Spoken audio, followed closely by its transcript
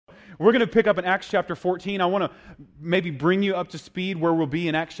we're going to pick up in Acts chapter 14. I want to maybe bring you up to speed where we'll be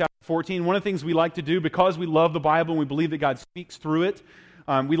in Acts chapter 14. One of the things we like to do, because we love the Bible and we believe that God speaks through it,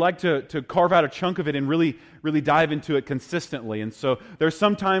 we like to carve out a chunk of it and really dive into it consistently. And so there's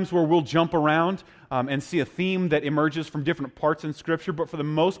some times where we'll jump around and see a theme that emerges from different parts in Scripture, but for the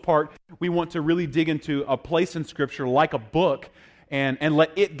most part, we want to really dig into a place in Scripture like a book and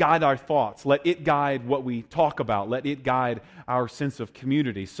let it guide our thoughts, let it guide what we talk about, let it guide our sense of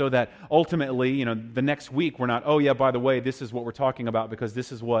community, so that ultimately, the next week we're not, oh yeah, by the way, this is what we're talking about because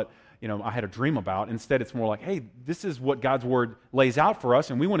this is what, I had a dream about. Instead, it's more like, hey, this is what God's Word lays out for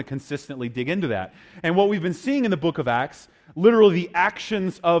us, and we want to consistently dig into that. And what we've been seeing in the book of Acts, literally the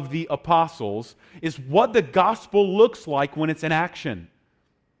actions of the apostles, is what the gospel looks like when it's in action.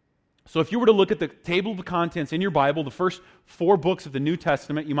 So if you were to look at the table of contents in your Bible, the first 4 books of the New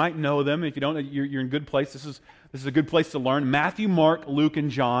Testament, you might know them. If you don't, you're in a good place. This is a good place to learn. Matthew, Mark, Luke,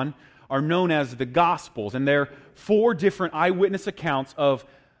 and John are known as the Gospels, and they're 4 different eyewitness accounts of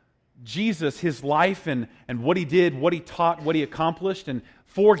Jesus, His life, and what He did, what He taught, what He accomplished, and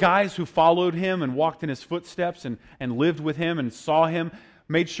 4 guys who followed Him and walked in His footsteps and lived with Him and saw Him,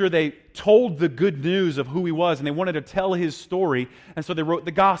 made sure they told the good news of who He was, and they wanted to tell His story, and so they wrote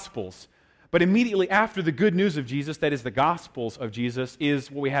the Gospels. But immediately after the good news of Jesus, that is the Gospels of Jesus, is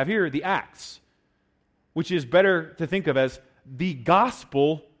what we have here, the Acts, which is better to think of as the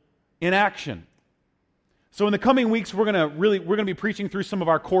gospel in action. So in the coming weeks, we're going to be preaching through some of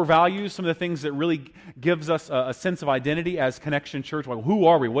our core values, some of the things that really gives us a sense of identity as Connection Church. Like, who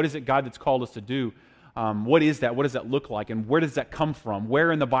are we? What is it God that's called us to do? What is that? What does that look like? And where does that come from?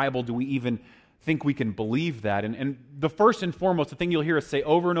 Where in the Bible do we even think we can believe that? And the first and foremost, the thing you'll hear us say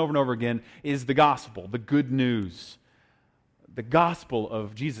over and over and over again is the gospel, the good news. The gospel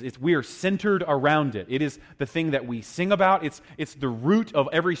of Jesus. We are centered around it. It is the thing that we sing about. It's the root of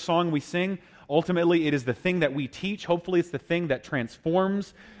every song we sing. Ultimately, it is the thing that we teach. Hopefully, it's the thing that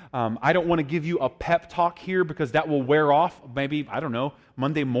transforms. I don't want to give you a pep talk here because that will wear off maybe,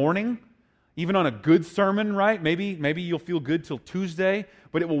 Monday morning. Even on a good sermon, right? Maybe you'll feel good till Tuesday,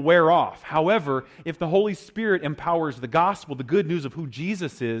 but it will wear off. However, if the Holy Spirit empowers the gospel, the good news of who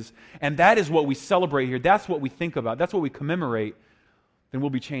Jesus is, and that is what we celebrate here, that's what we think about, that's what we commemorate, then we'll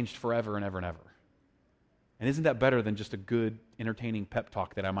be changed forever and ever and ever. And isn't that better than just a good, entertaining pep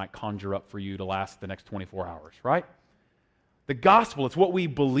talk that I might conjure up for you to last the next 24 hours, right? The gospel, it's what we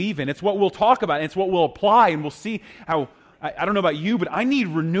believe in, it's what we'll talk about, and it's what we'll apply, and we'll see how. I don't know about you, but I need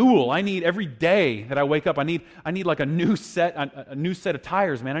renewal. I need every day that I wake up, I need like a new set of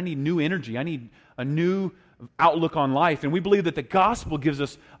tires, man. I need new energy. I need a new outlook on life. And we believe that the gospel gives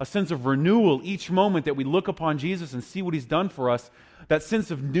us a sense of renewal each moment that we look upon Jesus and see what He's done for us. That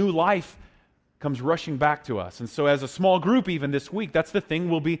sense of new life comes rushing back to us. And so as a small group even this week, that's the thing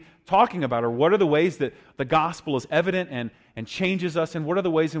we'll be talking about, or what are the ways that the gospel is evident and changes us, and what are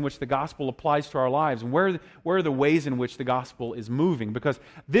the ways in which the gospel applies to our lives, and where are the ways in which the gospel is moving. Because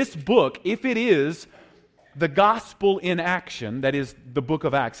this book, if it is the gospel in action, that is the book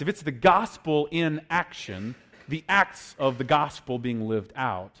of Acts, if it's the gospel in action, the acts of the gospel being lived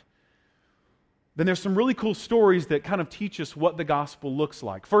out, then there's some really cool stories that kind of teach us what the gospel looks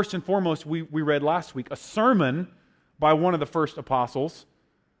like. First and foremost, we read last week a sermon by one of the first apostles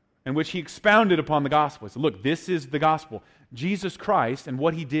in which he expounded upon the gospel. He said, look, this is the gospel. Jesus Christ and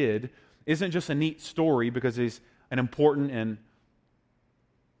what He did isn't just a neat story because He's an important and,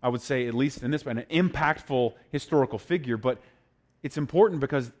 I would say, at least in this way, an impactful historical figure, but it's important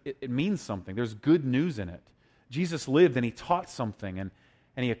because it means something. There's good news in it. Jesus lived and He taught something and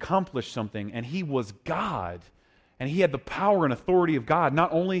He accomplished something, and He was God. And He had the power and authority of God,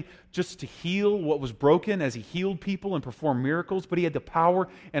 not only just to heal what was broken as He healed people and performed miracles, but He had the power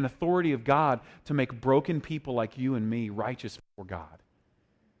and authority of God to make broken people like you and me righteous before God.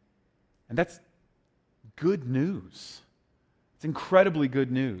 And that's good news. It's incredibly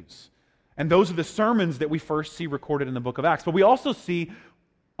good news. And those are the sermons that we first see recorded in the book of Acts. But we also see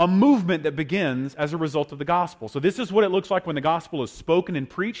a movement that begins as a result of the gospel. So this is what it looks like when the gospel is spoken and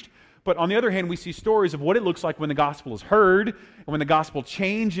preached. But on the other hand, we see stories of what it looks like when the gospel is heard, and when the gospel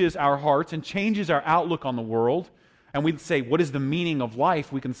changes our hearts and changes our outlook on the world. And we say, what is the meaning of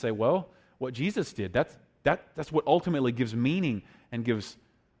life? We can say, well, what Jesus did, that's what ultimately gives meaning and gives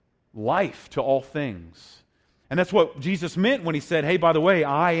life to all things. And that's what Jesus meant when He said, hey, by the way,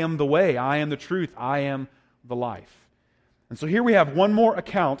 I am the way, I am the truth, I am the life. And so here we have one more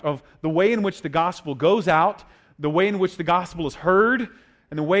account of the way in which the gospel goes out, the way in which the gospel is heard,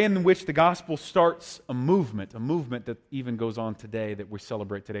 and the way in which the gospel starts a movement that even goes on today, that we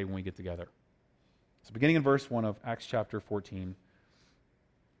celebrate today when we get together. So beginning in verse 1 of Acts chapter 14.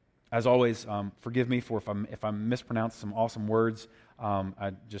 As always, forgive me for if I mispronounce some awesome words.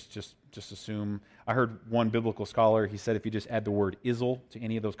 I just assume. I heard one biblical scholar, he said if you just add the word "isl" to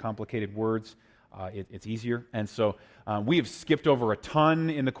any of those complicated words, it's easier. And so we have skipped over a ton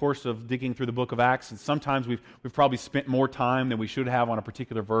in the course of digging through the book of Acts, and sometimes we've probably spent more time than we should have on a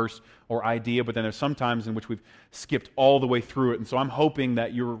particular verse or idea, but then there's some times in which we've skipped all the way through it. And so I'm hoping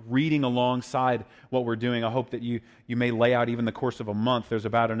that you're reading alongside what we're doing. I hope that you may lay out even the course of a month. There's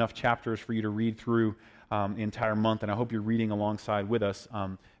about enough chapters for you to read through the entire month, and I hope you're reading alongside with us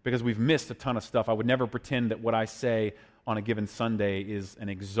because we've missed a ton of stuff. I would never pretend that what I say on a given Sunday is an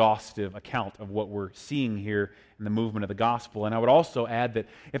exhaustive account of what we're seeing here in the movement of the gospel. And I would also add that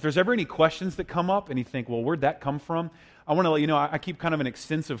if there's ever any questions that come up and you think, well, where'd that come from? I want to let you know I keep kind of an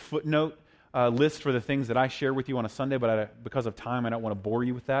extensive footnote list for the things that I share with you on a Sunday, but because of time, I don't want to bore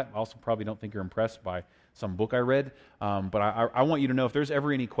you with that. I also probably don't think you're impressed by some book I read. But I want you to know if there's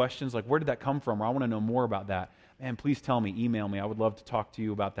ever any questions, like where did that come from, or I want to know more about that, man, please tell me, email me. I would love to talk to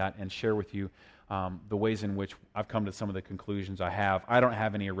you about that and share with you the ways in which I've come to some of the conclusions I have. I don't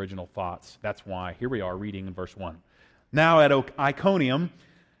have any original thoughts. That's why. Here we are reading in verse 1. Now at Iconium,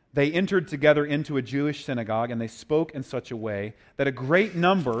 they entered together into a Jewish synagogue, and they spoke in such a way that a great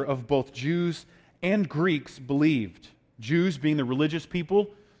number of both Jews and Greeks believed. Jews being the religious people,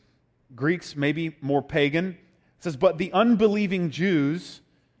 Greeks maybe more pagan. It says, but the unbelieving Jews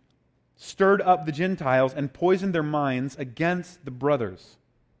stirred up the Gentiles and poisoned their minds against the brothers.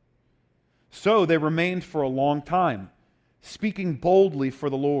 So they remained for a long time, speaking boldly for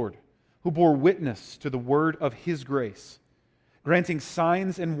the Lord, who bore witness to the word of His grace, granting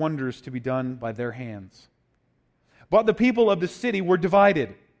signs and wonders to be done by their hands. But the people of the city were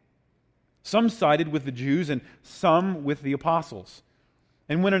divided. Some sided with the Jews and some with the apostles.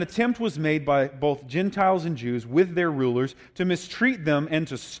 And when an attempt was made by both Gentiles and Jews with their rulers to mistreat them and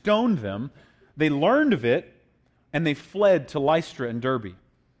to stone them, they learned of it and they fled to Lystra and Derbe,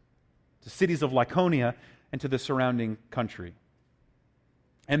 to cities of Lycaonia and to the surrounding country.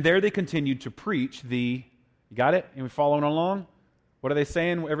 And there they continued to preach you got it? Are we following along? What are they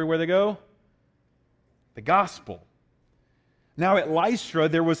saying everywhere they go? The gospel. Now at Lystra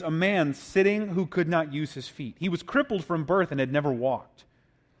there was a man sitting who could not use his feet. He was crippled from birth and had never walked.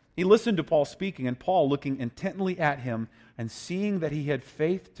 He listened to Paul speaking, and Paul, looking intently at him and seeing that he had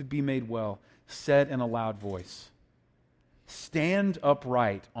faith to be made well, said in a loud voice, "Stand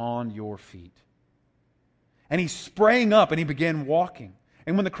upright on your feet." And he sprang up and he began walking.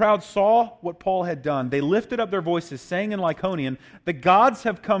 And when the crowd saw what Paul had done, they lifted up their voices, saying in Lycaonian, "The gods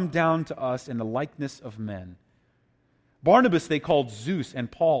have come down to us in the likeness of men." Barnabas they called Zeus, and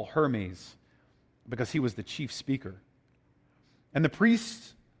Paul Hermes, because he was the chief speaker. And the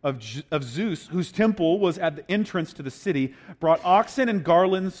priests of Zeus, whose temple was at the entrance to the city, brought oxen and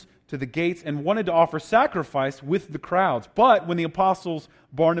garlands to the gates and wanted to offer sacrifice with the crowds. But when the apostles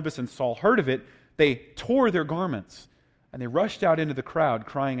Barnabas and Saul heard of it, they tore their garments and they rushed out into the crowd,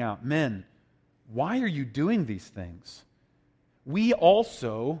 crying out, "Men, why are you doing these things? We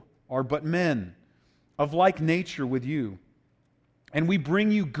also are but men of like nature with you, and we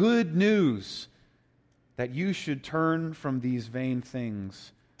bring you good news that you should turn from these vain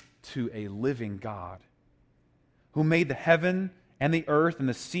things to a living God, who made the heaven and the earth and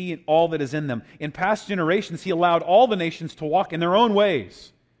the sea and all that is in them. In past generations He allowed all the nations to walk in their own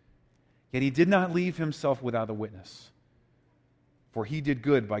ways, yet He did not leave Himself without a witness. For He did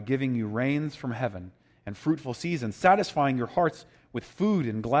good by giving you rains from heaven and fruitful seasons, satisfying your hearts with food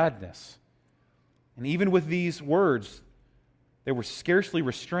and gladness." And even with these words, they scarcely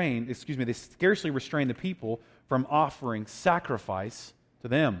restrained the people from offering sacrifice to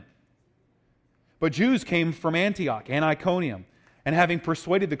them. But Jews came from Antioch and Iconium, and having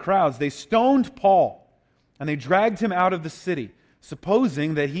persuaded the crowds, they stoned Paul, and they dragged him out of the city,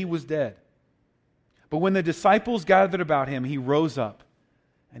 supposing that he was dead. But when the disciples gathered about him, he rose up,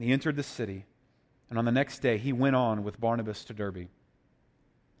 and he entered the city, and on the next day he went on with Barnabas to Derbe.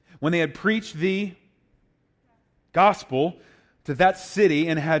 When they had preached the gospel to that city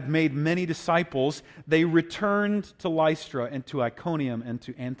and had made many disciples, they returned to Lystra and to Iconium and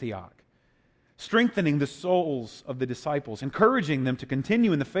to Antioch, strengthening the souls of the disciples, encouraging them to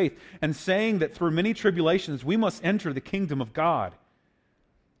continue in the faith, and saying that through many tribulations we must enter the kingdom of God.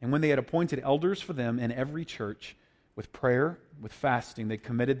 And when they had appointed elders for them in every church, with prayer, with fasting, they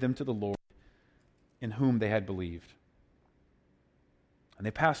committed them to the Lord, in whom they had believed. And they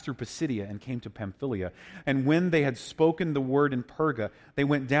passed through Pisidia and came to Pamphylia. And when they had spoken the word in Perga, they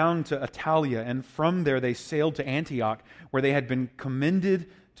went down to Attalia, and from there they sailed to Antioch, where they had been commended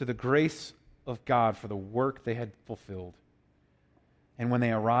to the grace of God for the work they had fulfilled. And when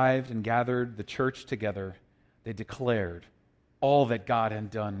they arrived and gathered the church together, they declared all that God had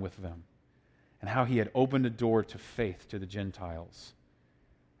done with them and how he had opened a door to faith to the Gentiles.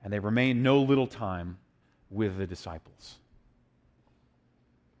 And they remained no little time with the disciples.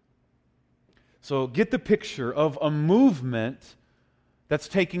 So get the picture of a movement that's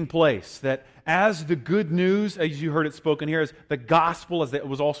taking place, that as the good news, as you heard it spoken here, as the gospel, as it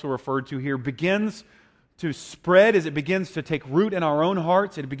was also referred to here, begins to spread, as it begins to take root in our own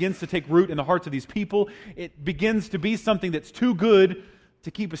hearts, it begins to take root in the hearts of these people, it begins to be something that's too good to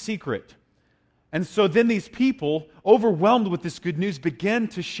keep a secret. And so then these people, overwhelmed with this good news, begin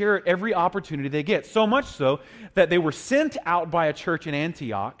to share it every opportunity they get. So much so that they were sent out by a church in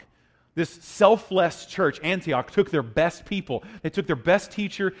Antioch. This selfless church, Antioch, took their best people. They took their best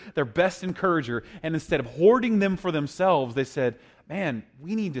teacher, their best encourager, and instead of hoarding them for themselves, they said, man,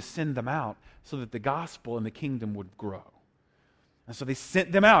 we need to send them out so that the gospel and the kingdom would grow. And so they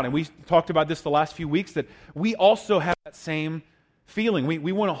sent them out. And we talked about this the last few weeks, that we also have that same feeling.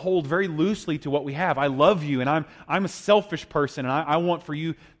 We want to hold very loosely to what we have. I love you, and I'm a selfish person, and I want for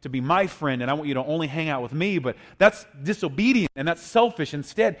you to be my friend, and I want you to only hang out with me, but that's disobedient, and that's selfish.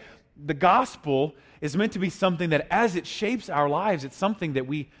 Instead, the gospel is meant to be something that as it shapes our lives, it's something that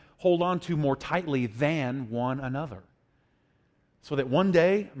we hold on to more tightly than one another. So that one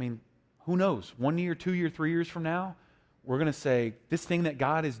day, who knows, 1 year, 2 years, 3 years from now, we're going to say, this thing that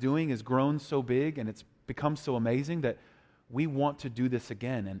God is doing has grown so big and it's become so amazing that we want to do this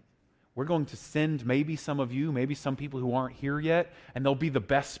again. And we're going to send maybe some of you, maybe some people who aren't here yet, and they'll be the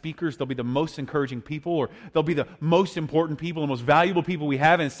best speakers, they'll be the most encouraging people, or they'll be the most important people, the most valuable people we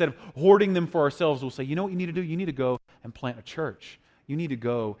have, and instead of hoarding them for ourselves, we'll say, you know what you need to do? You need to go and plant a church. You need to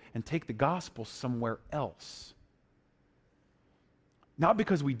go and take the gospel somewhere else. Not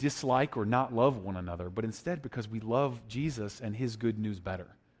because we dislike or not love one another, but instead because we love Jesus and his good news better.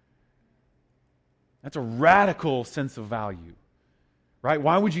 That's a radical sense of value. Right?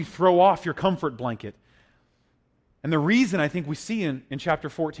 Why would you throw off your comfort blanket? And the reason I think we see in chapter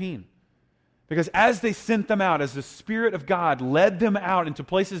 14. Because as they sent them out, as the Spirit of God led them out into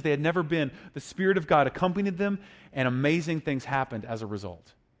places they had never been, the Spirit of God accompanied them, and amazing things happened as a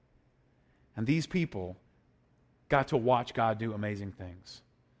result. And these people got to watch God do amazing things.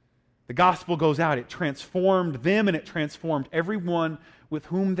 The gospel goes out. It transformed them, and it transformed everyone with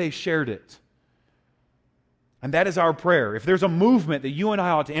whom they shared it. And that is our prayer. If there's a movement that you and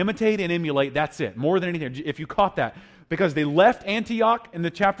I ought to imitate and emulate, that's it. More than anything, if you caught that. Because they left Antioch in the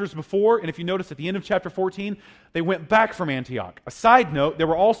chapters before, and if you notice at the end of chapter 14, they went back from Antioch. A side note, there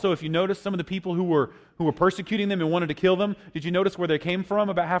were also, if you notice, some of the people who were persecuting them and wanted to kill them. Did you notice where they came from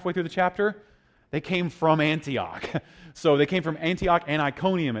about halfway through the chapter? They came from Antioch. So they came from Antioch and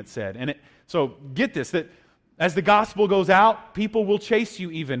Iconium, it said. So get this, that as the gospel goes out, people will chase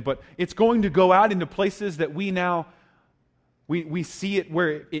you even, but it's going to go out into places that we see it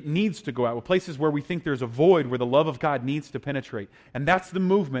where it needs to go out, places where we think there's a void, where the love of God needs to penetrate. And that's the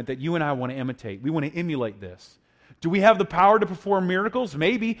movement that you and I want to imitate. We want to emulate this. Do we have the power to perform miracles?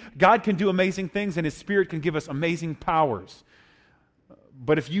 Maybe. God can do amazing things, and his Spirit can give us amazing powers.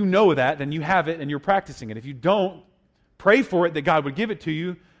 But if you know that, then you have it and you're practicing it. If you don't, pray for it that God would give it to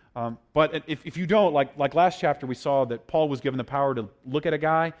you. But if you don't, like last chapter, we saw that Paul was given the power to look at a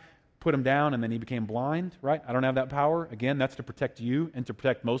guy, put him down, and then he became blind, right? I don't have that power. Again, that's to protect you and to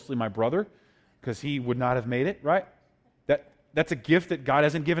protect mostly my brother, because he would not have made it, right? That's a gift that God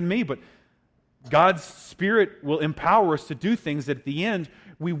hasn't given me, but God's Spirit will empower us to do things that at the end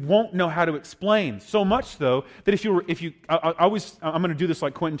we won't know how to explain. So much though that I'm going to do this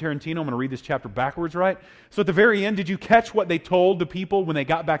like Quentin Tarantino. I'm going to read this chapter backwards, right? So at the very end, did you catch what they told the people when they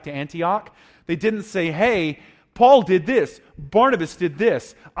got back to Antioch? They didn't say, hey, Paul did this, Barnabas did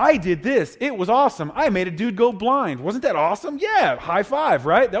this, I did this, it was awesome, I made a dude go blind. Wasn't that awesome? Yeah, high five,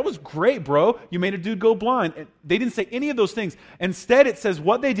 right? That was great, bro. You made a dude go blind. They didn't say any of those things. Instead, it says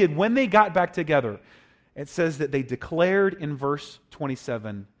what they did when they got back together. It says that they declared in verse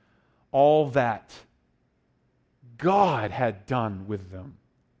 27 all that God had done with them,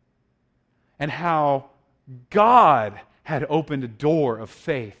 and how God had opened a door of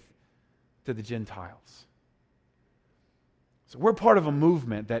faith to the Gentiles. So we're part of a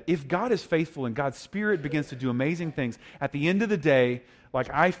movement that if God is faithful and God's Spirit begins to do amazing things, at the end of the day, like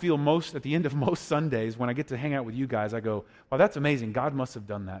I feel most at the end of most Sundays when I get to hang out with you guys, I go, wow, that's amazing. God must have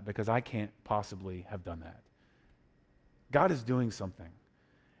done that because I can't possibly have done that. God is doing something.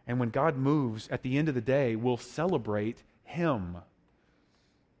 And when God moves, at the end of the day, we'll celebrate Him.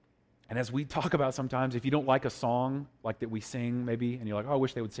 And as we talk about sometimes, if you don't like a song like that we sing maybe, and you're like, oh, I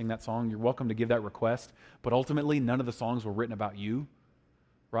wish they would sing that song, you're welcome to give that request. But ultimately, none of the songs were written about you.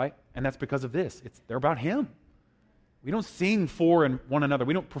 right? And that's because of this. They're about Him. We don't sing for one another.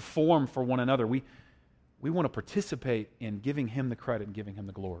 We don't perform for one another. We want to participate in giving Him the credit and giving Him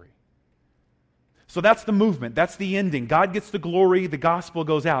the glory. So that's the movement. That's the ending. God gets the glory. The gospel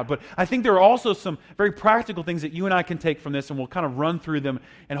goes out. But I think there are also some very practical things that you and I can take from this, and we'll kind of run through them,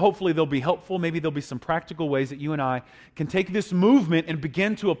 and hopefully they'll be helpful. Maybe there'll be some practical ways that you and I can take this movement and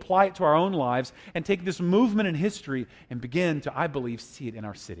begin to apply it to our own lives, and take this movement in history and begin to, I believe, see it in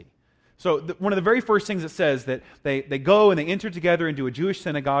our city. So one of the very first things it says that they go and they enter together into a Jewish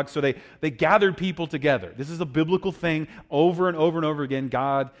synagogue, so they gathered people together. This is a biblical thing. Over and over and over again,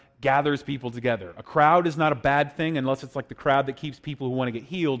 God gathers people together. A crowd is not a bad thing unless it's like the crowd that keeps people who want to get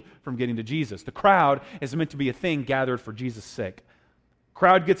healed from getting to Jesus. The crowd is meant to be a thing gathered for Jesus' sake.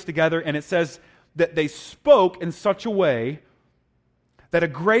 Crowd gets together, and it says that they spoke in such a way that a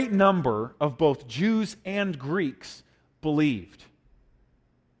great number of both Jews and Greeks believed.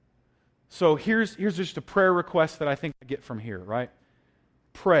 So here's just a prayer request that I think I get from here, right?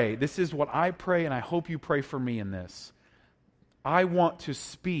 Pray. This is what I pray, and I hope you pray for me in this. I want to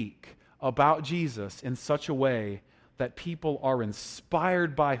speak about Jesus in such a way that people are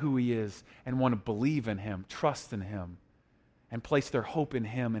inspired by who He is and want to believe in Him, trust in Him, and place their hope in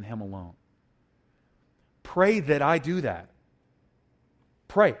Him and Him alone. Pray that I do that.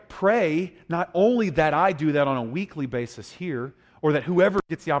 Pray not only that I do that on a weekly basis here, or that whoever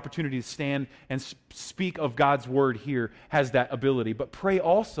gets the opportunity to stand and speak of God's Word here has that ability, but pray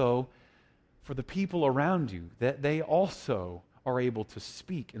also for the people around you, that they also are able to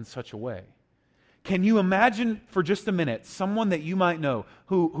speak in such a way. Can you imagine for just a minute someone that you might know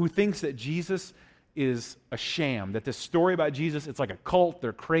who thinks that Jesus is a sham, that this story about Jesus, it's like a cult,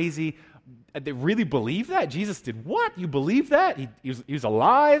 they're crazy. They really believe that? Jesus did what? You believe that? He was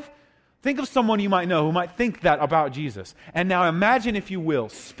alive? Think of someone you might know who might think that about Jesus. And now imagine, if you will,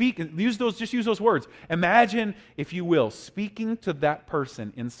 use those words. Imagine, if you will, speaking to that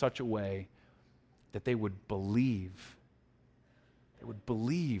person in such a way that they would believe. They would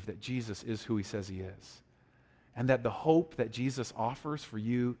believe that Jesus is who He says He is. And that the hope that Jesus offers for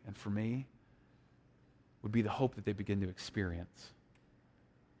you and for me would be the hope that they begin to experience.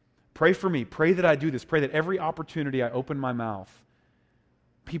 Pray for me. Pray that I do this. Pray that every opportunity I open my mouth,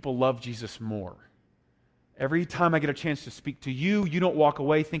 people love Jesus more. Every time I get a chance to speak to you, you don't walk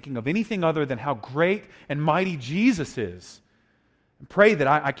away thinking of anything other than how great and mighty Jesus is. And pray that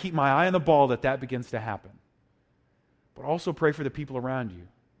I keep my eye on the ball, that begins to happen. But also pray for the people around you.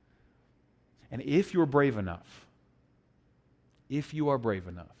 And if you are brave enough,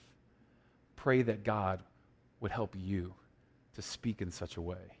 pray that God would help you to speak in such a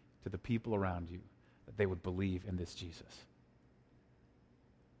way to the people around you that they would believe in this Jesus.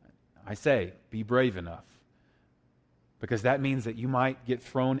 I say, be brave enough, because that means that you might get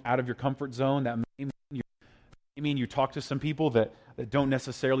thrown out of your comfort zone. That may mean you talk to some people that don't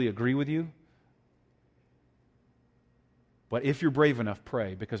necessarily agree with you. But if you're brave enough,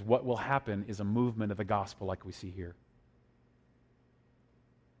 pray, because what will happen is a movement of the gospel like we see here.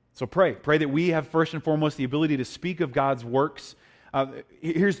 So pray. Pray that we have first and foremost the ability to speak of God's works.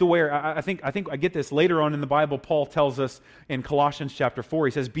 Here's the way. I think I get this later on in the Bible. Paul tells us in Colossians chapter 4,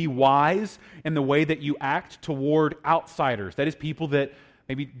 he says, be wise in the way that you act toward outsiders. That is, people that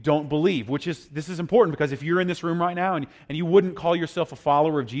maybe don't believe, this is important, because if you're in this room right now and you wouldn't call yourself a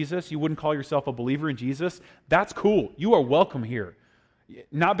follower of Jesus, you wouldn't call yourself a believer in Jesus, that's cool. You are welcome here.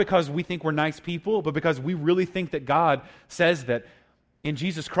 Not because we think we're nice people, but because we really think that God says that in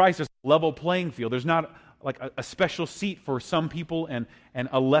Jesus Christ there's a level playing field. There's not like a special seat for some people and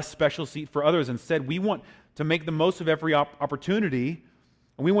a less special seat for others. Instead, we want to make the most of every opportunity,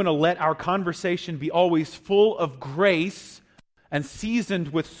 and we want to let our conversation be always full of grace and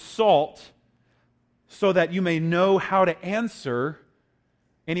seasoned with salt, so that you may know how to answer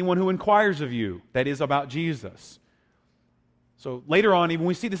anyone who inquires of you, that is, about Jesus. So later on, even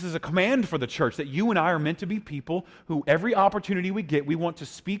we see this as a command for the church, that you and I are meant to be people who every opportunity we get, we want to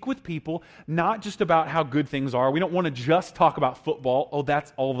speak with people, not just about how good things are. We don't want to just talk about football,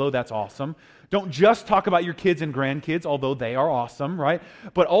 although that's awesome. Don't just talk about your kids and grandkids, although they are awesome, right?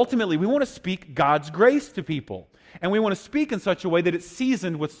 But ultimately, we want to speak God's grace to people. And we want to speak in such a way that it's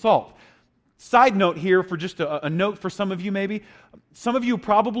seasoned with salt. Side note here, for just a note for some of you maybe. Some of you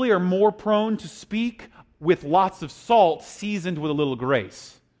probably are more prone to speak with lots of salt seasoned with a little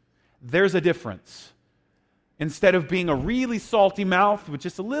grace. There's a difference. Instead of being a really salty mouth with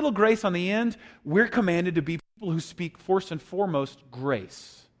just a little grace on the end, we're commanded to be people who speak first and foremost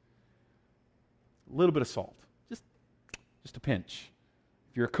grace. A little bit of salt. Just a pinch.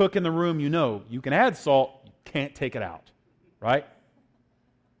 If you're a cook in the room, you know you can add salt, you can't take it out. Right?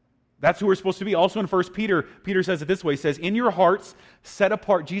 That's who we're supposed to be. Also in 1 Peter, Peter says it this way. He says, in your hearts, set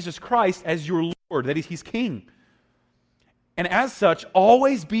apart Jesus Christ as your Lord, that is, He's King. And as such,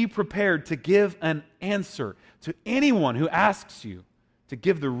 always be prepared to give an answer to anyone who asks you to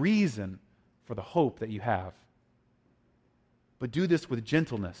give the reason for the hope that you have. But do this with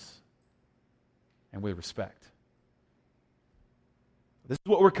gentleness and with respect. This is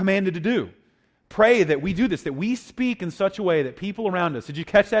what we're commanded to do. Pray that we do this, that we speak in such a way that people around us, did you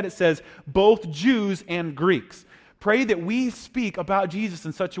catch that? It says both Jews and Greeks. Pray that we speak about Jesus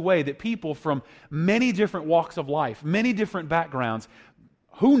in such a way that people from many different walks of life, many different backgrounds,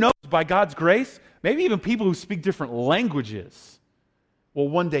 who knows, by God's grace, maybe even people who speak different languages will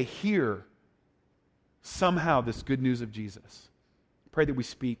one day hear somehow this good news of Jesus. Pray that we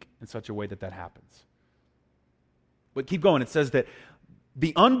speak in such a way that that happens. But keep going. It says that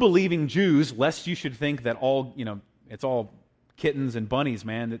the unbelieving Jews, lest you should think that all, it's all kittens and bunnies,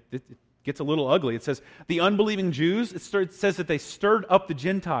 man, it gets a little ugly. It says, the unbelieving Jews, it says that they stirred up the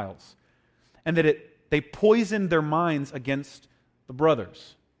Gentiles and that they poisoned their minds against the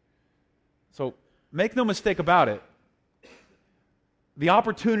brothers. So make no mistake about it. The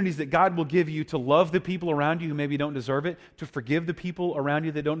opportunities that God will give you to love the people around you who maybe don't deserve it, to forgive the people around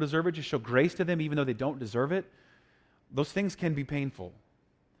you that don't deserve it, to show grace to them even though they don't deserve it, those things can be painful.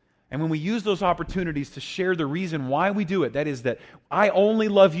 And when we use those opportunities to share the reason why we do it, that is that I only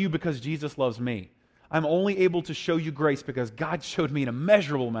love you because Jesus loves me. I'm only able to show you grace because God showed me an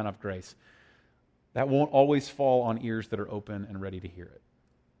immeasurable amount of grace. That won't always fall on ears that are open and ready to hear it.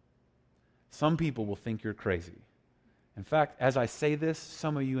 Some people will think you're crazy. In fact, as I say this,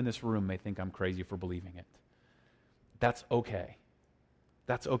 some of you in this room may think I'm crazy for believing it. That's okay.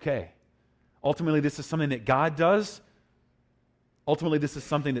 That's okay. Ultimately, this is something that God does. Ultimately, this is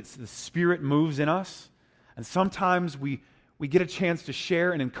something that the Spirit moves in us. And sometimes we get a chance to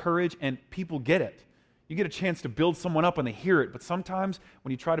share and encourage, and people get it. You get a chance to build someone up and they hear it. But sometimes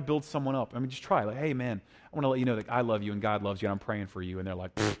when you try to build someone up, just try. Like, hey, man, I want to let you know that I love you and God loves you and I'm praying for you. And they're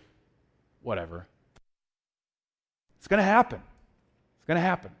like, whatever. It's going to happen. It's going to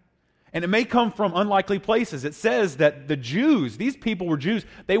happen. And it may come from unlikely places. It says that the Jews, these people were Jews,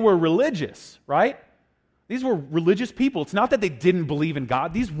 they were religious, right? These were religious people. It's not that they didn't believe in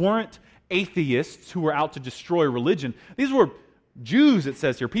God. These weren't atheists who were out to destroy religion. These were Jews, it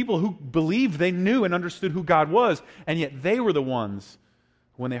says here, people who believed they knew and understood who God was, and yet they were the ones,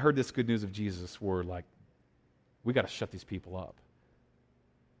 when they heard this good news of Jesus, were like, we got to shut these people up.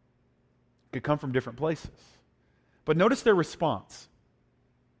 It could come from different places. But notice their response.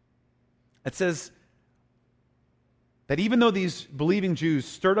 It says that even though these believing Jews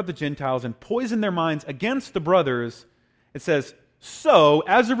stirred up the Gentiles and poisoned their minds against the brothers, it says, so,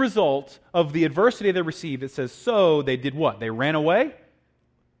 as a result of the adversity they received, it says, so they did what? They ran away?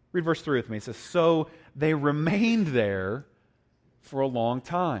 Read verse 3 with me. It says, so they remained there for a long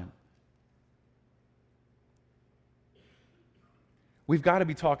time. We've got to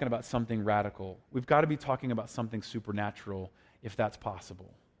be talking about something radical. We've got to be talking about something supernatural if that's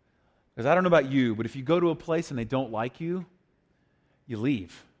possible. Because I don't know about you, but if you go to a place and they don't like you, you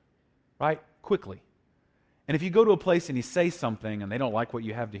leave, right? Quickly. And if you go to a place and you say something and they don't like what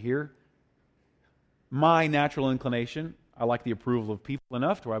you have to hear, my natural inclination, I like the approval of people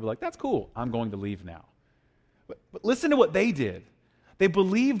enough to where I'd be like, that's cool, I'm going to leave now. But listen to what they did. They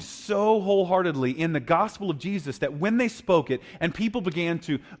believed so wholeheartedly in the gospel of Jesus that when they spoke it and people began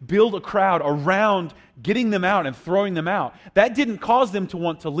to build a crowd around getting them out and throwing them out, that didn't cause them to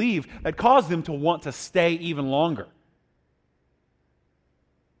want to leave. That caused them to want to stay even longer.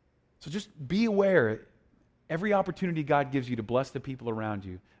 So just be aware. Every opportunity God gives you to bless the people around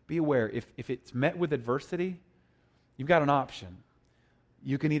you, be aware, if it's met with adversity, you've got an option.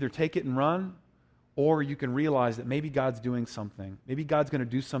 You can either take it and run, or you can realize that maybe God's doing something. Maybe God's going to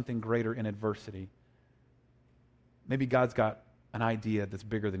do something greater in adversity. Maybe God's got an idea that's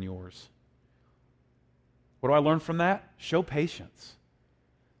bigger than yours. What do I learn from that? Show patience.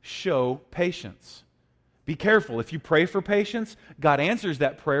 Show patience. Be careful. If you pray for patience, God answers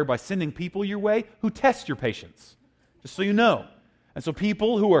that prayer by sending people your way who test your patience. Just so you know. And so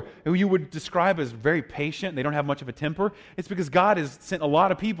people who you would describe as very patient, they don't have much of a temper, it's because God has sent a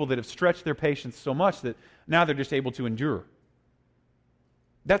lot of people that have stretched their patience so much that now they're just able to endure.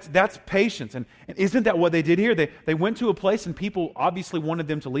 That's patience. And isn't that what they did here? They went to a place and people obviously wanted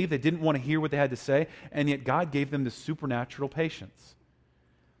them to leave. They didn't want to hear what they had to say, and yet God gave them this supernatural patience.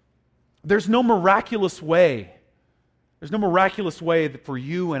 There's no miraculous way. There's no miraculous way for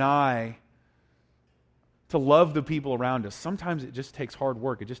you and I to love the people around us. Sometimes it just takes hard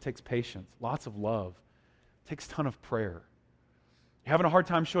work. It just takes patience, lots of love. It takes a ton of prayer. You're having a hard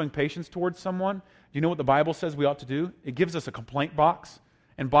time showing patience towards someone? Do you know what the Bible says we ought to do? It gives us a complaint box,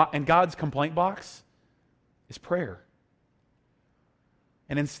 and God's complaint box is prayer.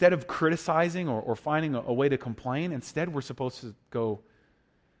 And instead of criticizing or finding a way to complain, instead we're supposed to go,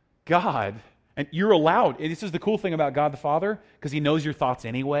 God, and you're allowed, and this is the cool thing about God the Father, because He knows your thoughts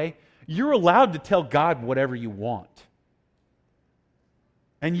anyway, you're allowed to tell God whatever you want.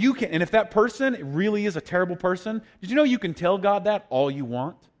 And you can, and if that person really is a terrible person, did you know you can tell God that all you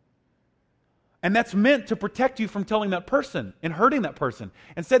want? And that's meant to protect you from telling that person and hurting that person.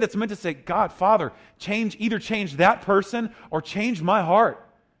 Instead, it's meant to say, God, Father, either change that person or change my heart.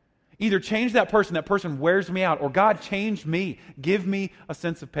 Either change that person wears me out, or God, change me. Give me a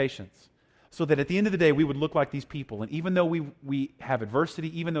sense of patience. So that at the end of the day, we would look like these people. And even though we have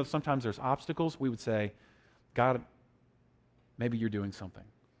adversity, even though sometimes there's obstacles, we would say, God, maybe you're doing something.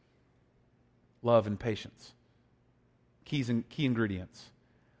 Love and patience. Key ingredients.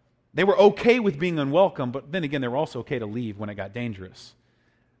 They were okay with being unwelcome, but then again, they were also okay to leave when it got dangerous.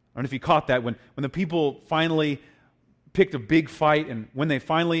 I don't know if you caught that. When the people finally picked a big fight, and when they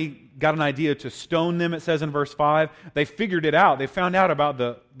finally got an idea to stone them, it says in verse 5, they figured it out. They found out about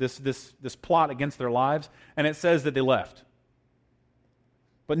this plot against their lives, and it says that they left.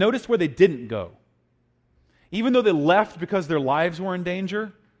 But notice where they didn't go. Even though they left because their lives were in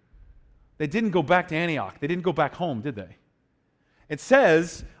danger, they didn't go back to Antioch. They didn't go back home, did they? It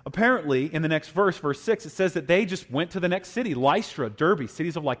says, apparently, in the next verse, verse 6, it says that they just went to the next city, Lystra, Derbe,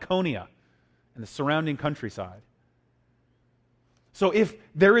 cities of Lycaonia, and the surrounding countryside. So if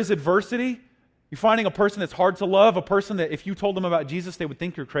there is adversity, you're finding a person that's hard to love, a person that if you told them about Jesus, they would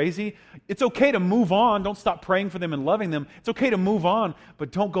think you're crazy, it's okay to move on. Don't stop praying for them and loving them. It's okay to move on,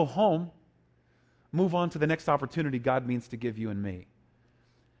 but don't go home. Move on to the next opportunity God means to give you and me.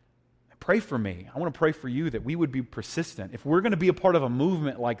 Pray for me. I want to pray for you that we would be persistent. If we're going to be a part of a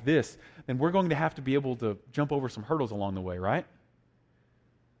movement like this, then we're going to have to be able to jump over some hurdles along the way, right?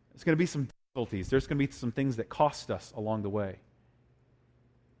 There's going to be some difficulties. There's going to be some things that cost us along the way.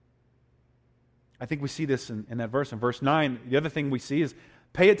 I think we see this in that verse. In verse 9, the other thing we see is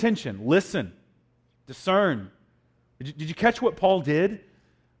pay attention, listen, discern. Did you catch what Paul did?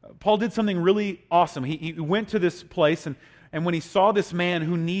 Paul did something really awesome. He went to this place, and when he saw this man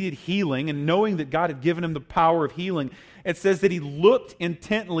who needed healing, and knowing that God had given him the power of healing, it says that he looked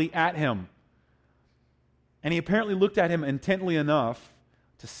intently at him. And he apparently looked at him intently enough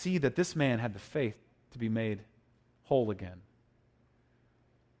to see that this man had the faith to be made whole again.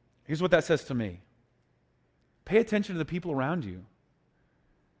 Here's what that says to me. Pay attention to the people around you.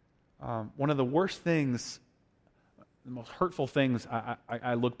 One of the worst things, the most hurtful things,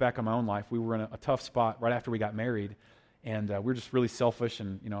 I look back on my own life, we were in a tough spot right after we got married. And we were just really selfish,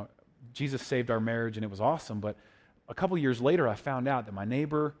 and Jesus saved our marriage, and it was awesome. But a couple years later, I found out that my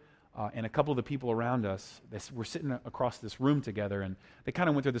neighbor and a couple of the people around us, were sitting across this room together, and they kind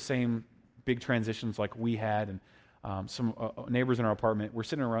of went through the same big transitions like we had. And some neighbors in our apartment were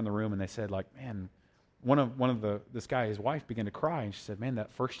sitting around the room, and they said, like, man, this guy, his wife began to cry, and she said, man,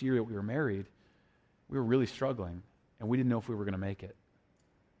 that first year that we were married, we were really struggling, and we didn't know if we were going to make it.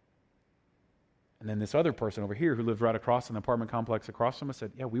 And then this other person over here who lived right across in the apartment complex across from us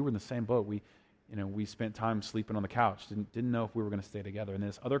said, yeah, we were in the same boat. We spent time sleeping on the couch. Didn't know if we were going to stay together. And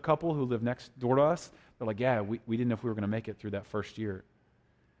this other couple who lived next door to us, they're like, yeah, we didn't know if we were going to make it through that first year.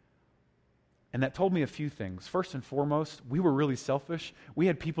 And that told me a few things. First and foremost, we were really selfish. We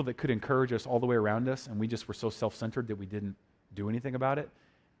had people that could encourage us all the way around us, and we just were so self-centered that we didn't do anything about it.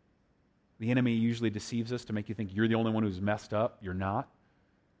 The enemy usually deceives us to make you think you're the only one who's messed up. You're not.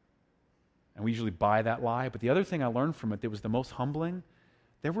 And we usually buy that lie. But the other thing I learned from it that was the most humbling,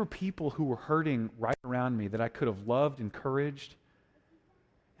 there were people who were hurting right around me that I could have loved, encouraged,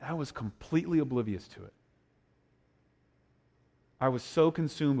 and I was completely oblivious to it. I was so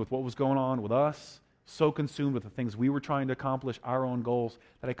consumed with what was going on with us, so consumed with the things we were trying to accomplish, our own goals,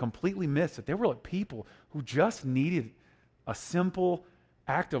 that I completely missed that there were like people who just needed a simple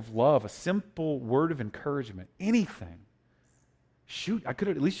act of love, a simple word of encouragement, anything. Shoot, I could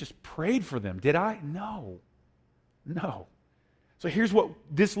have at least just prayed for them. Did I? No. So here's what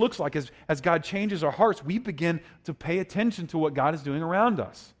this looks like as God changes our hearts. We begin to pay attention to what God is doing around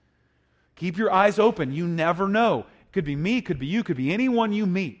us. Keep your eyes open. You never know. It could be me, it could be you, it could be anyone you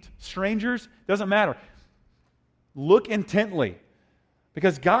meet. Strangers, doesn't matter. Look intently,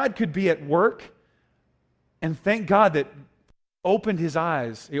 because God could be at work, and thank God that opened his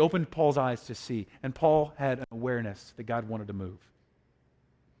eyes. He opened Paul's eyes to see, and Paul had an awareness that God wanted to move.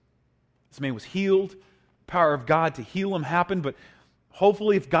 This man was healed. Power of God to heal him happened, but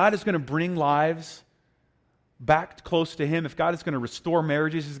hopefully if God is going to bring lives back close to Him, if God is going to restore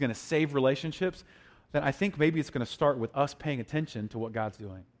marriages, He's going to save relationships, then I think maybe it's going to start with us paying attention to what God's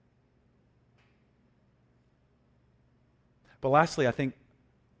doing. But lastly, I think,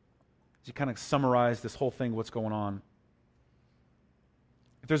 as you kind of summarize this whole thing, what's going on,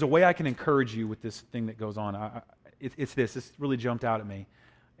 if there's a way I can encourage you with this thing that goes on, it's this. This really jumped out at me.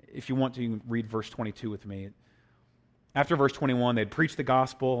 If you want to, you can read verse 22 with me. After verse 21, they'd preached the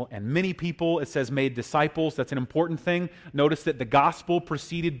gospel, and many people, it says, made disciples. That's an important thing. Notice that the gospel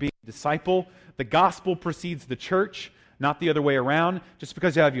preceded being a disciple. The gospel precedes the church, not the other way around. Just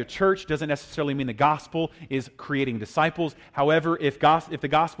because you have your church doesn't necessarily mean the gospel is creating disciples. However, if the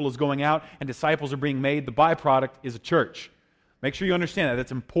gospel is going out and disciples are being made, the byproduct is a church. Make sure you understand that. That's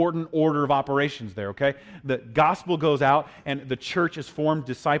an important order of operations there, okay? The gospel goes out and the church is formed,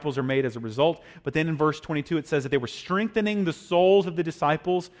 disciples are made as a result. But then in verse 22 it says that they were strengthening the souls of the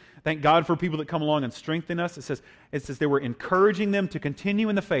disciples. Thank God for people that come along and strengthen us. It says they were encouraging them to continue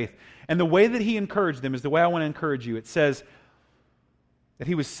in the faith. And the way that He encouraged them is the way I want to encourage you. It says that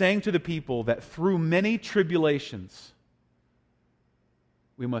He was saying to the people that through many tribulations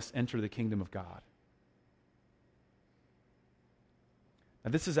we must enter the kingdom of God. Now,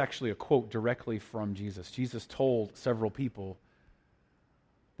 this is actually a quote directly from Jesus. Jesus told several people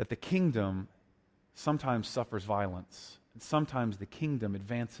that the kingdom sometimes suffers violence, and sometimes the kingdom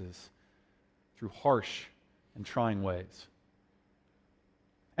advances through harsh and trying ways.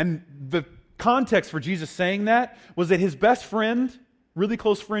 And the context for Jesus saying that was that His best friend, really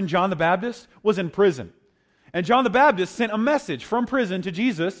close friend, John the Baptist, was in prison. And John the Baptist sent a message from prison to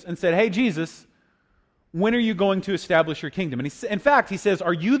Jesus and said, "Hey, Jesus, when are you going to establish your kingdom?" And in fact, he says,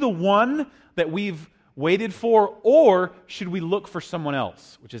 "Are you the one that we've waited for, or should we look for someone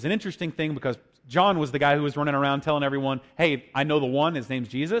else?" Which is an interesting thing because John was the guy who was running around telling everyone, "Hey, I know the one, his name's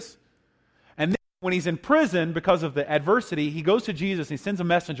Jesus." And then when he's in prison because of the adversity, he goes to Jesus and he sends a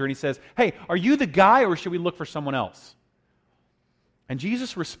messenger and he says, "Hey, are you the guy, or should we look for someone else?" And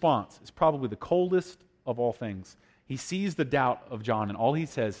Jesus' response is probably the coldest of all things. He sees the doubt of John, and all he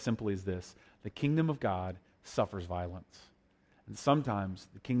says simply is this: the kingdom of God suffers violence. And sometimes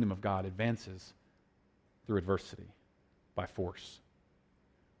the kingdom of God advances through adversity, by force.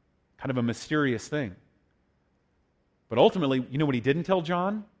 Kind of a mysterious thing. But ultimately, you know what He didn't tell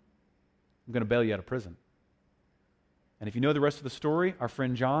John? "I'm going to bail you out of prison." And if you know the rest of the story, our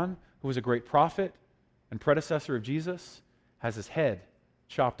friend John, who was a great prophet and predecessor of Jesus, has his head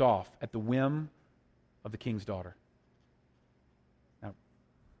chopped off at the whim of the king's daughter. Now,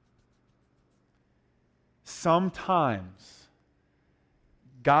 sometimes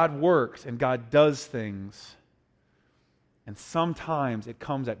God works and God does things, and sometimes it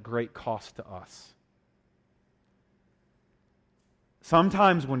comes at great cost to us.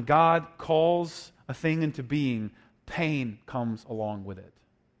 Sometimes when God calls a thing into being, pain comes along with it.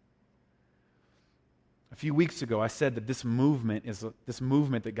 A few weeks ago, I said that this movement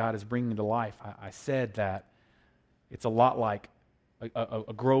that God is bringing to life. I said that it's a lot like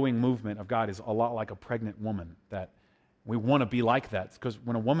a growing movement of God is a lot like a pregnant woman, that we want to be like that. Because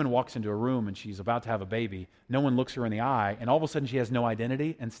when a woman walks into a room and she's about to have a baby, no one looks her in the eye, and all of a sudden she has no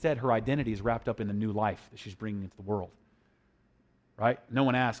identity. Instead, her identity is wrapped up in the new life that she's bringing into the world. Right? No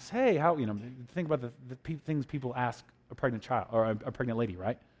one asks, "Hey, how?" Think about the things people ask a pregnant child or a pregnant lady,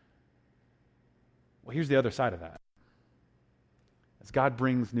 right? Well, here's the other side of that. As God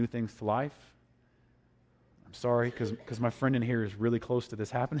brings new things to life, I'm sorry, because my friend in here is really close to this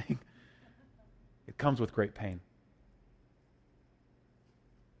happening, it comes with great pain.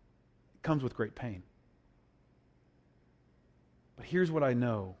 It comes with great pain. But here's what I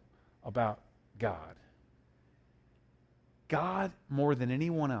know about God. God, more than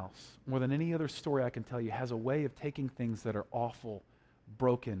anyone else, more than any other story I can tell you, has a way of taking things that are awful,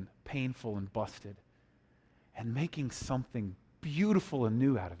 broken, painful, and busted, and making something beautiful and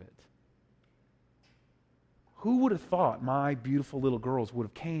new out of it. Who would have thought my beautiful little girls would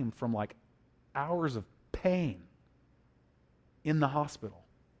have came from like hours of pain in the hospital?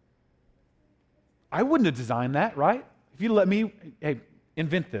 I wouldn't have designed that, right? If you let me, hey,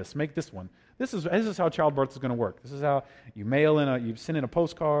 invent this, make this one. This is how childbirth is going to work. This is how you you send in a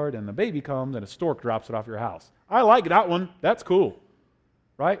postcard and the baby comes and a stork drops it off your house. I like that one. That's cool,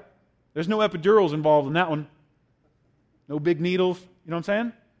 right? There's no epidurals involved in that one. No big needles, you know what I'm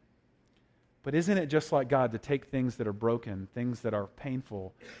saying? But isn't it just like God to take things that are broken, things that are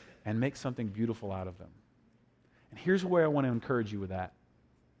painful, and make something beautiful out of them? And here's where I want to encourage you with that.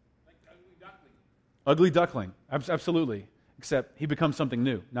 Like ugly duckling. Ugly duckling, absolutely. Except he becomes something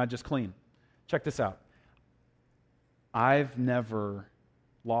new, not just clean. Check this out. I've never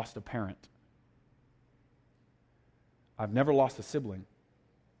lost a parent. I've never lost a sibling.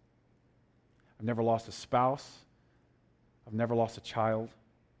 I've never lost a spouse. I've never lost a child.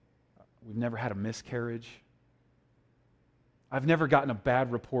 We've never had a miscarriage. I've never gotten a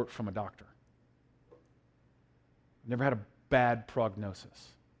bad report from a doctor. I've never had a bad prognosis.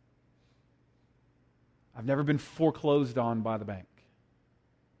 I've never been foreclosed on by the bank.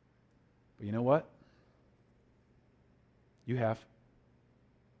 But you know what? You have.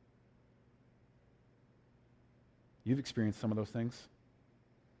 You've experienced some of those things.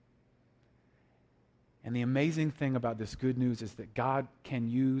 And the amazing thing about this good news is that God can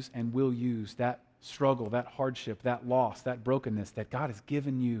use and will use that struggle, that hardship, that loss, that brokenness that God has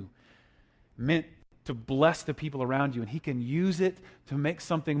given you, meant to bless the people around you, and He can use it to make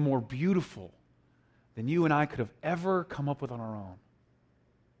something more beautiful than you and I could have ever come up with on our own.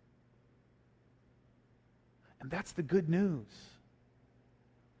 And that's the good news.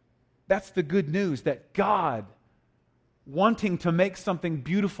 That's the good news, that God, wanting to make something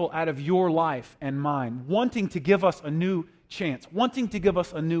beautiful out of your life and mine, wanting to give us a new chance, wanting to give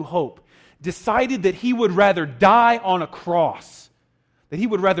us a new hope, decided that He would rather die on a cross, that He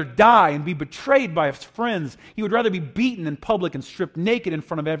would rather die and be betrayed by His friends. He would rather be beaten in public and stripped naked in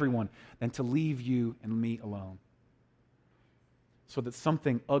front of everyone than to leave you and me alone. So that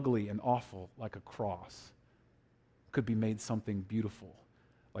something ugly and awful like a cross could be made something beautiful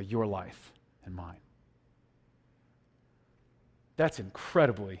like your life and mine. That's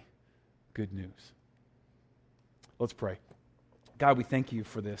incredibly good news. Let's pray. God, we thank You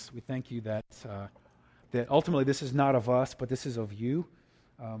for this. We thank You that ultimately this is not of us, but this is of You.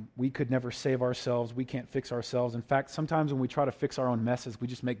 We could never save ourselves. We can't fix ourselves. In fact, sometimes when we try to fix our own messes, we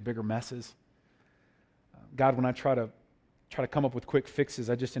just make bigger messes. God, when I try to come up with quick fixes,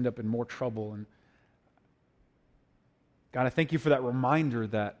 I just end up in more trouble. And God, I thank You for that reminder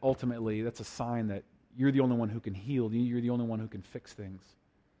that ultimately that's a sign that You're the only one who can heal. You're the only one who can fix things.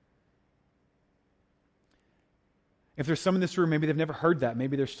 If there's some in this room, maybe they've never heard that.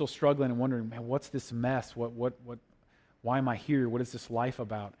 Maybe they're still struggling and wondering, man, what's this mess? Why am I here? What is this life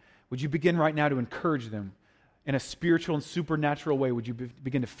about? Would You begin right now to encourage them in a spiritual and supernatural way? Would You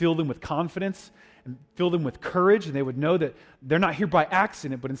begin to fill them with confidence and fill them with courage, and they would know that they're not here by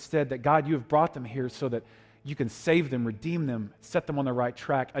accident, but instead that God, You have brought them here so that You can save them, redeem them, set them on the right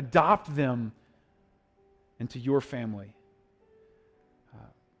track, adopt them into Your family.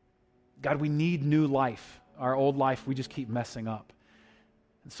 God, we need new life. Our old life, we just keep messing up.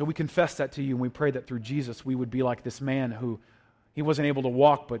 And so we confess that to You, and we pray that through Jesus, we would be like this man who, he wasn't able to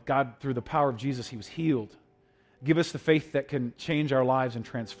walk, but God, through the power of Jesus, he was healed. Give us the faith that can change our lives and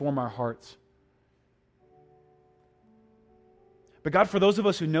transform our hearts. But God, for those of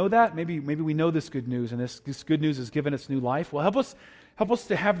us who know that, maybe we know this good news, and this good news has given us new life. Well, help us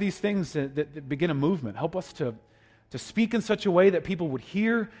to have these things that begin a movement. Help us to speak in such a way that people would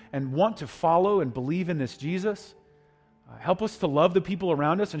hear and want to follow and believe in this Jesus. Help us to love the people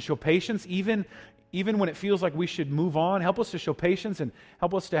around us and show patience, even when it feels like we should move on. Help us to show patience and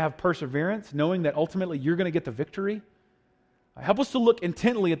help us to have perseverance, knowing that ultimately You're going to get the victory. Help us to look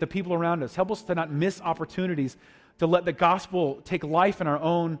intently at the people around us. Help us to not miss opportunities to let the gospel take life in our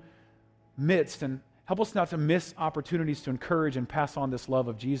own midst, and help us not to miss opportunities to encourage and pass on this love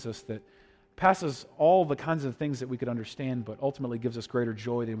of Jesus that passes all the kinds of things that we could understand, but ultimately gives us greater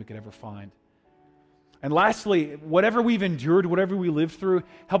joy than we could ever find. And lastly, whatever we've endured, whatever we lived through,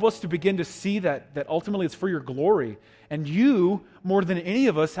 help us to begin to see that ultimately it's for Your glory. And You, more than any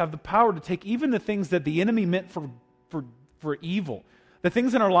of us, have the power to take even the things that the enemy meant for evil, the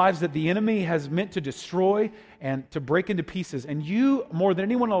things in our lives that the enemy has meant to destroy and to break into pieces. And You, more than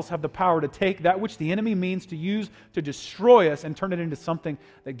anyone else, have the power to take that which the enemy means to use to destroy us and turn it into something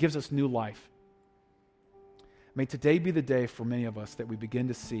that gives us new life. May today be the day for many of us that we begin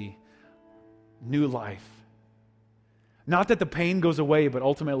to see new life. Not that the pain goes away, but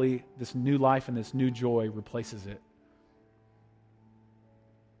ultimately this new life and this new joy replaces it.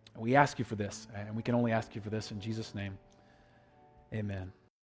 We ask You for this, and we can only ask You for this in Jesus' name. Amen.